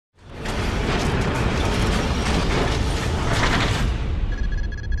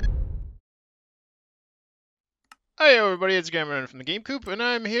Hi everybody, it's Cameron from TheGameCoop, and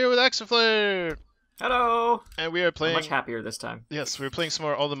I'm here with Axaflare! Hello! And we are playing... I'm much happier this time. Yes, we're playing some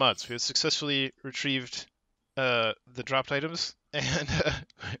more All the Mods. We have successfully retrieved the dropped items, and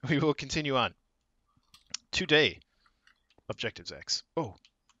we will continue on. Today, objectives, Axe. Oh,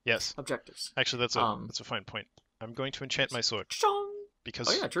 yes. Objectives. Actually, that's a fine point. I'm going to enchant my sword. Because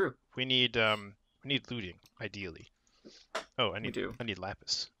oh yeah, true. we need looting, ideally. Oh, I need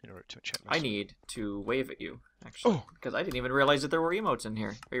lapis in order to enchant my sword. I need to wave at you, actually. Because I didn't even realize that there were emotes in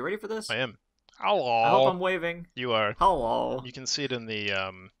here. Are you ready for this? I am. Hello. I hope I'm waving. You are. Hello. You can see it in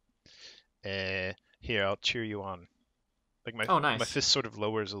the here, I'll cheer you on. Like my nice. my fist sort of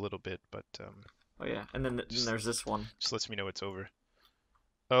lowers a little bit, but oh yeah, and then there's this one. Just lets me know it's over.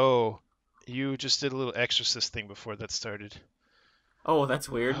 Oh, you just did a little exorcist thing before that started. Oh, that's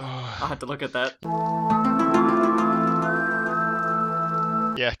weird. I'll have to look at that.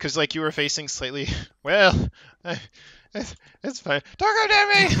 Yeah, because like you were facing slightly. Well, it's fine. Don't go near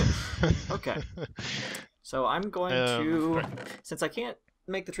me. Okay. So I'm going to, since I can't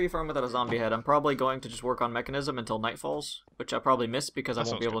make the tree farm without a zombie head, I'm probably going to just work on mechanism until night falls, which I'll probably miss because I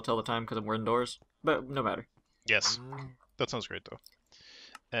won't be able to tell the time because we're indoors. But no matter. Yes, that sounds great though.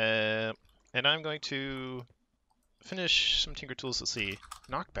 And I'm going to finish some tinker tools. Let's see,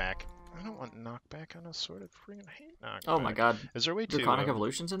 knockback. I don't want knockback on a sword. I freaking hate knockback. Oh my god. Is there a way to... Draconic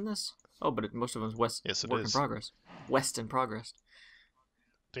evolutions in this? Oh, but most of them's west. Yes, it work is. in progress. West in progress.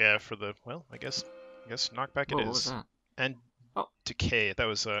 Yeah, for the... Well, I guess knockback Whoa, it is. What was that? And decay. That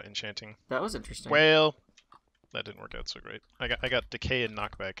was enchanting. That was interesting. Well, that didn't work out so great. I got decay and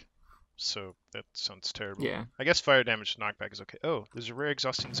knockback. So that sounds terrible. Yeah. I guess fire damage to knockback is okay. Oh, there's a rare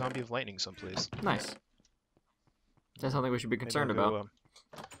exhausting zombie of lightning someplace. Nice. That's something we should be concerned about.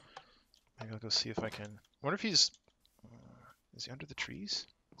 Maybe I'll go see if I can. I wonder if he's... is he under the trees?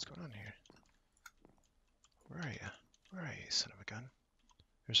 What's going on here? Where are you? Where are you, son of a gun?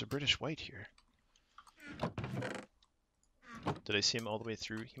 There's a British white here. Did I see him all the way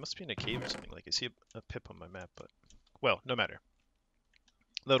through? He must be in a cave or something. Like, I see a pip on my map, but... Well, no matter.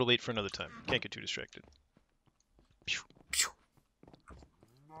 That'll wait for another time. Can't get too distracted.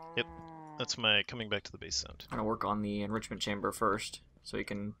 Yep. That's my coming back to the base sound. I'm gonna work on the enrichment chamber first. So you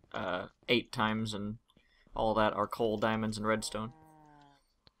can 8 times and all that are coal, diamonds, and redstone.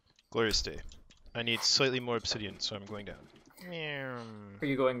 Glorious day. I need slightly more obsidian, so I'm going down. Are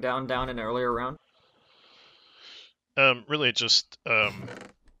you going down in an earlier round? Really just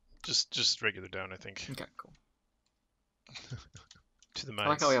regular down, I think. Okay, cool. To the mines. I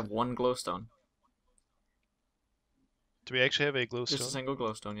like how we have one glowstone. Do we actually have a glowstone? Just a single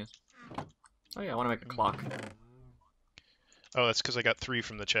glowstone, yes. Oh yeah, I want to make a clock. Oh, that's because I got 3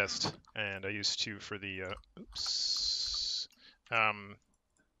 from the chest, and I used 2 for the,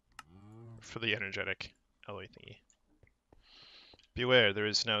 for the energetic alloy thingy. Beware, there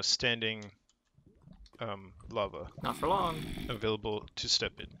is now standing, lava. Not for long. Available to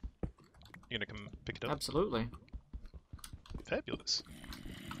step in. You gonna come pick it up? Absolutely. Fabulous.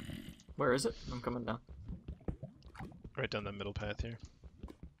 Where is it? I'm coming down. Right down the middle path here.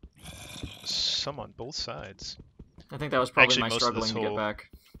 Some on both sides. I think that was probably Actually, my struggling to get back.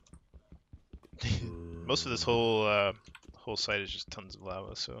 Most of this whole site is just tons of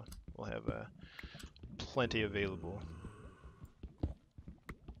lava, so we'll have plenty available.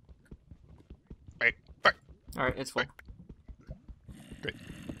 Right. Alright, it's full. Great.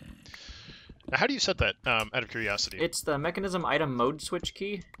 Now, how do you set that, out of curiosity? It's the mechanism item mode switch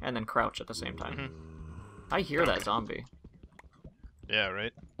key, and then crouch at the same time. I hear that zombie. Yeah,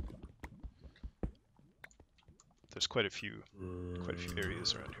 right? There's quite a few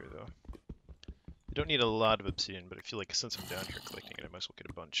areas around here, though. You don't need a lot of obsidian, but I feel like since I'm down here collecting it, I might as well get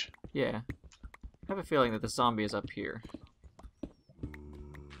a bunch. Yeah. I have a feeling that the zombie is up here.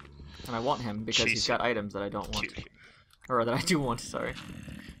 And I want him because he's got items that I don't want. Or that I do want, sorry.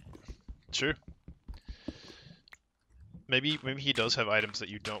 Sure. Maybe he does have items that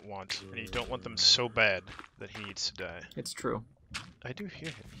you don't want, and you don't want them so bad that he needs to die. It's true. I do hear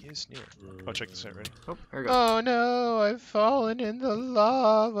him. He is near. Oh, check this out. Ready? Oh, here we go. Oh no! I've fallen in the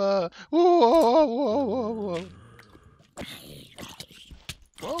lava. Whoa! Whoa! Whoa!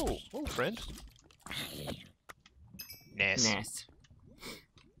 Whoa! Whoa! Whoa, friend. Nice.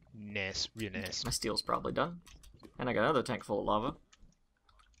 Real nice. My steel's probably done. And I got another tank full of lava.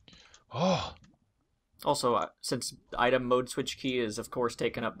 Oh! Also, since item mode switch key is, of course,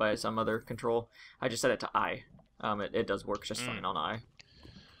 taken up by some other control, I just set it to I. It does work just fine on I.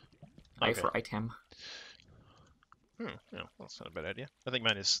 I for item. Yeah, that's not a bad idea. I think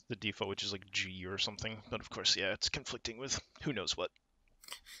mine is the default, which is like G or something. But of course, yeah, it's conflicting with who knows what.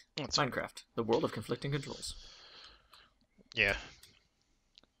 Minecraft, the world of conflicting controls. Yeah.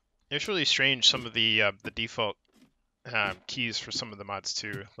 It's really strange, some of the default keys for some of the mods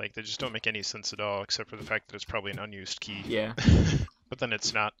too. Like, they just don't make any sense at all, except for the fact that it's probably an unused key. Yeah. But then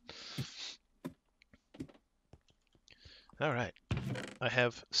it's not. Alright. I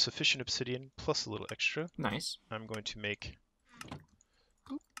have sufficient obsidian plus a little extra. Nice. I'm going to make...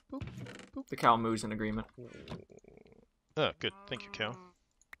 Boop, boop, boop. The cow moves in agreement. Oh, good. Thank you, cow.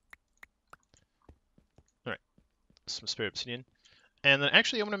 Alright. Some spare obsidian. And then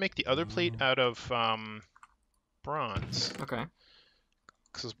actually I'm going to make the other plate out of bronze. Okay.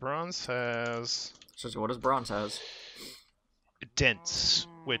 Because bronze has... So what does bronze has? Dense,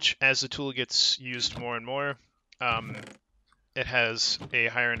 which as the tool gets used more and more, it has a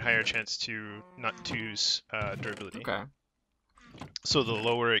higher and higher chance to not use durability. Okay. So the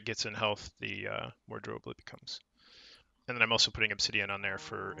lower it gets in health, the more durable it becomes. And then I'm also putting obsidian on there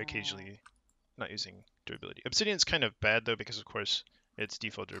for occasionally not using durability. Obsidian's kind of bad though, because of course its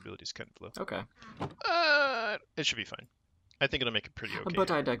default durability is kind of low. Okay. It should be fine. I think it'll make it pretty okay.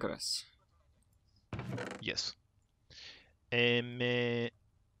 But I digress. Yes. Do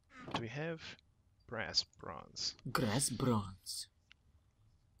we have brass bronze? Grass bronze.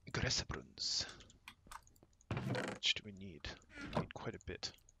 Grass bronze. How much do we need? We need quite a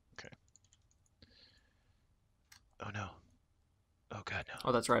bit. Okay. Oh no. Oh god, no.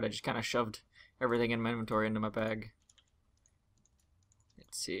 Oh, that's right. I just kind of shoved everything in my inventory into my bag.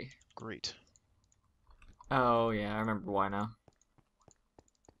 Let's see. Great. Oh, yeah. I remember why now.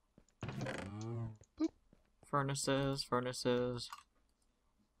 Boop. Furnaces, furnaces.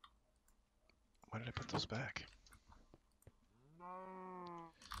 Why did I put those back?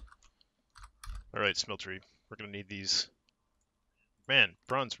 Alright, smeltery. We're gonna need these. Man,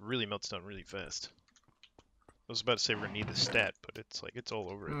 bronze really melts down really fast. I was about to say we're gonna need the stat, but it's like, it's all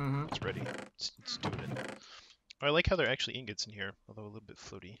over it. Mm-hmm. It's ready. It's doing it. Oh, I like how there are actually ingots in here, although a little bit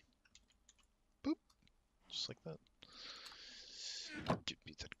floaty. Boop. Just like that. Give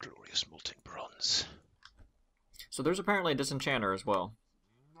me that glorious molten bronze. So there's apparently a disenchanter as well.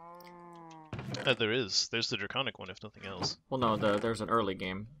 There is. There's the draconic one, if nothing else. Well, no, there's an early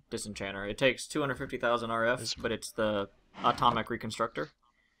game disenchanter. It takes 250,000 RF, but it's the atomic reconstructor.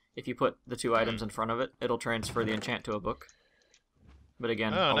 If you put the two items in front of it, it'll transfer the enchant to a book. But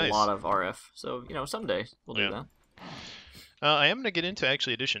again, nice. lot of RF. So, you know, someday we'll do that. I am going to get into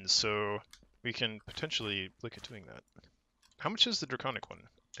actually additions, so we can potentially look at doing that. How much is the draconic one?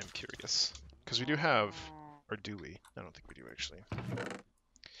 I'm curious. Because we do have... Or do we? I don't think we do, actually.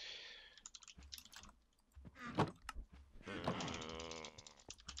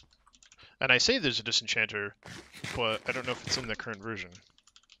 And I say there's a disenchanter, but I don't know if it's in the current version.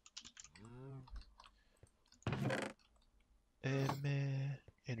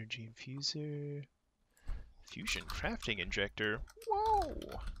 Energy infuser. Fusion crafting injector. Whoa!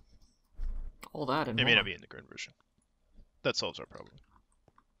 All that and it may more. not be in the current version. That solves our problem.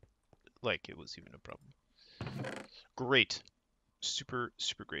 Like it was even a problem. Great. Super,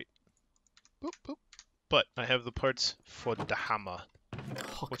 super great. Boop, boop. But I have the parts for the hammer.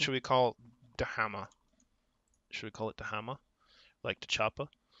 Okay. What should we call the hammer? Should we call it the hammer? Like the chopper?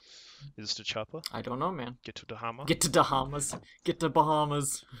 Is it the chopper? I don't know, man. Get to the hammer? Get to Bahamas. Get to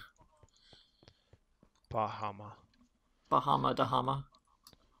Bahamas. Bahama. Bahama, Dahama.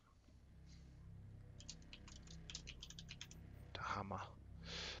 The hammer.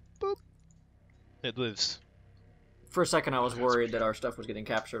 Boop. It lives. For a second, I was worried that our stuff was getting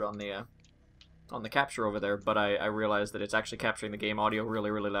captured on the capture over there, but I realized that it's actually capturing the game audio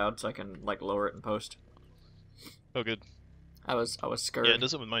really, really loud, so I can like lower it in post. Oh, good. I was scared. Yeah, it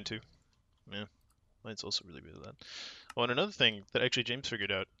does it with mine too. Yeah, mine's also really, really loud. Oh, and another thing that actually James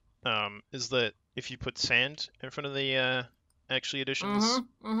figured out is that if you put sand in front of the actually additions,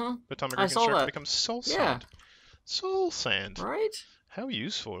 atomic reconstructor becomes soul sand. Soul sand. Right? How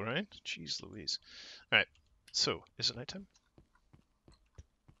useful, right? Jeez Louise. Alright, so, is it nighttime?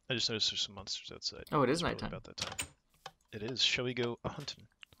 I just noticed there's some monsters outside. Oh, it is it's nighttime. About that time. It is. Shall we go a-hunting?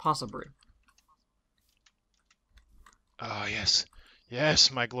 Possibly. Ah, yes.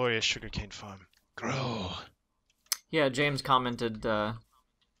 Yes, my glorious sugarcane farm. Grow. Yeah, James commented, I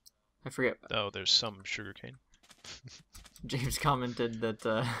forget. Oh, there's some sugarcane. James commented that,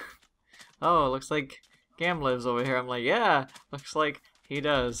 oh, it looks like Gam lives over here. I'm like, yeah, looks like he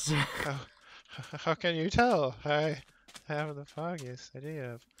does. How can you tell? I have the foggiest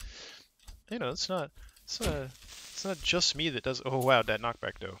idea of... You know, it's not just me that does... Oh, wow, that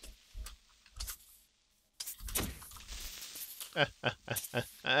knockback, though.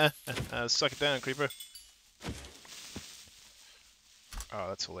 Suck it down, creeper. Oh,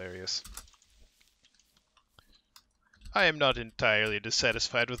 that's hilarious. I am not entirely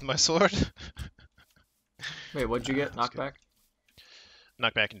dissatisfied with my sword. Wait, what'd you get? Knockback?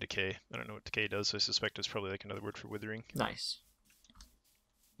 Knockback and decay. I don't know what decay does, so I suspect it's probably like another word for withering. Nice.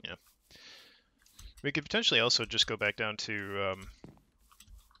 Yeah. We could potentially also just go back down to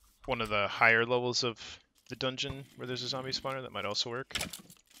one of the higher levels of the dungeon where there's a zombie spawner. That might also work.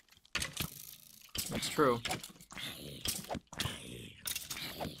 That's true.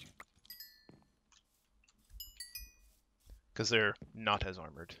 Because they're not as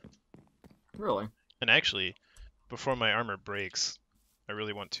armored. Really? And actually, before my armor breaks, I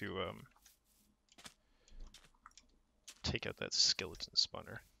really want to take out that skeleton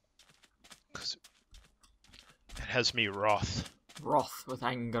spawner. Because it has me wroth. Wroth with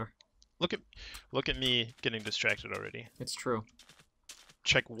anger. Look at me getting distracted already. It's true.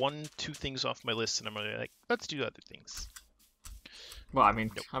 Check 1, 2 things off my list, and I'm gonna like, let's do other things. Well, I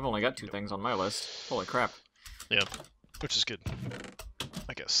mean, nope. I've only got 2 things on my list. Holy crap. Yeah, which is good,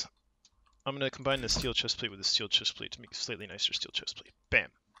 I guess. I'm gonna combine the steel chestplate with the steel chestplate to make a slightly nicer steel chestplate.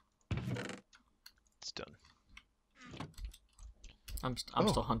 Bam. It's done. I'm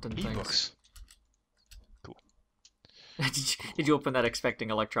still hunting things. Books. Cool. Did you open that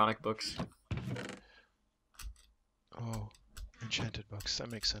expecting electronic books? Oh, enchanted books.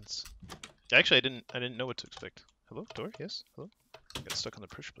 That makes sense. Actually, I didn't know what to expect. Hello, door? Yes. Hello. I got stuck on the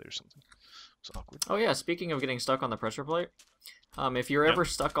pressure plate or something. It was awkward. Oh yeah. Speaking of getting stuck on the pressure plate, if you're ever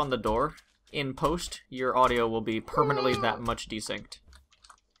stuck on the door in post, your audio will be permanently that much desynced.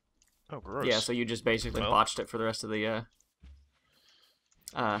 Oh, gross. Yeah. So you just basically botched it for the rest of the.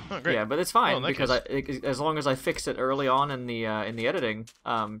 Oh, great. Yeah, but it's fine because as long as I fix it early on in the editing,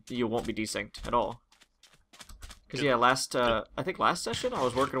 you won't be desynced at all. Because yeah, I think last session I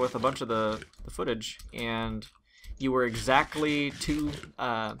was working with a bunch of the footage, and you were exactly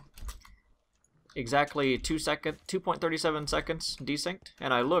 2.37 seconds desynced,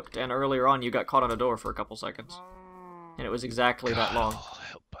 and I looked, and earlier on you got caught on a door for a couple seconds, and it was exactly that long.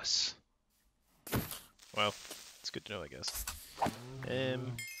 Help us. Well, it's good to know, I guess. What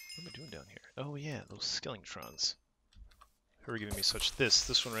am I doing down here? Oh yeah, those skeletons. Who are giving me such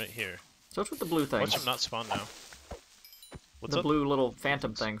this one right here? So what's with the blue thing? Watch them not spawn now. What's the blue little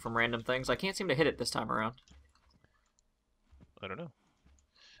phantom thing from random things. I can't seem to hit it this time around. I don't know.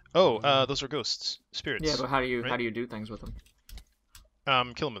 Oh, those are ghosts, spirits. Yeah, but how do you do things with them?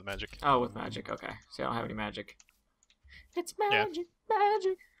 Kill them with magic. Oh, with magic. Okay. See, I don't have any magic. It's magic,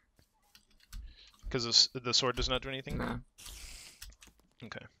 magic. Because the sword does not do anything? No.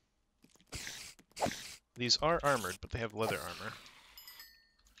 Okay. These are armored, but they have leather armor.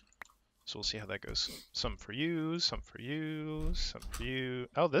 So we'll see how that goes. Some for you, some for you, some for you.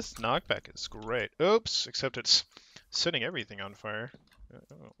 Oh, this knockback is great. Oops, except it's setting everything on fire. I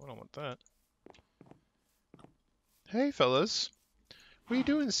don't want that. Hey, fellas. What are you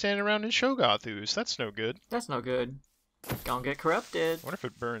doing standing around in Shogothus? That's no good. That's no good. Gonna get corrupted. I wonder if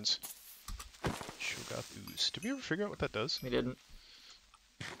it burns. Shogothus. Did we ever figure out what that does? We didn't.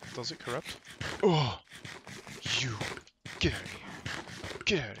 Does it corrupt? Oh! You! Get out of here.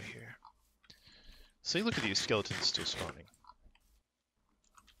 Get out of here. See, look at these skeletons still spawning.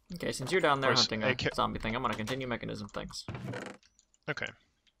 Okay, since you're down there hunting a zombie thing, I'm gonna continue mechanism things. Okay.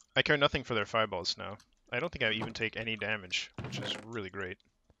 I care nothing for their fireballs now. I don't think I even take any damage, which is really great.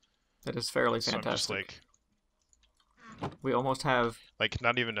 That is fairly fantastic. I'm just like... We almost have... Like,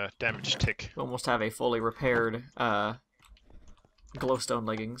 not even a damage tick. We almost have a fully repaired, glowstone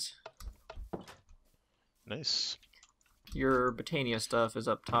leggings. Nice. Your Botania stuff is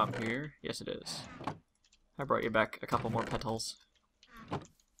up top here. Yes, it is. I brought you back a couple more petals.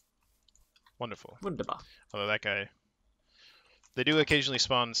 Wonderful. Wunderbar. Although that guy... They do occasionally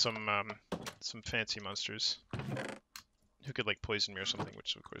spawn some fancy monsters who could, like, poison me or something,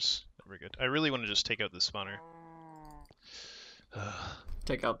 which, of course, never good. I really want to just take out this spawner.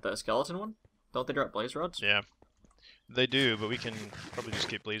 Take out the skeleton one? Don't they drop blaze rods? Yeah. They do, but we can probably just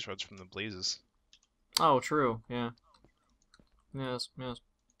get blaze rods from the blazes. Oh, true. Yeah. Yes, yes.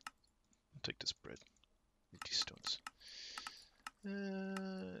 I'll take this bread. These stones.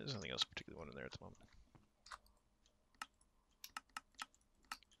 There's nothing else particularly one in there at the moment.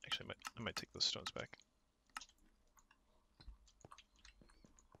 Actually, I might take those stones back.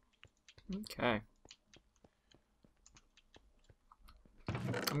 Okay.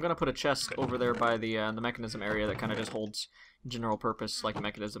 I'm gonna put a chest over there by the mechanism area that kind of just holds general purpose like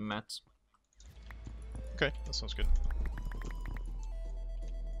mechanism mats. Okay, that sounds good.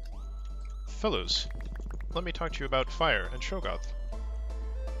 Fellows, let me talk to you about fire and Shogoth.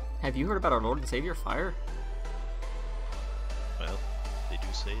 Have you heard about our Lord and Savior, fire? Well, they do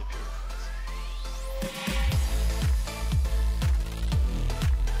say if you're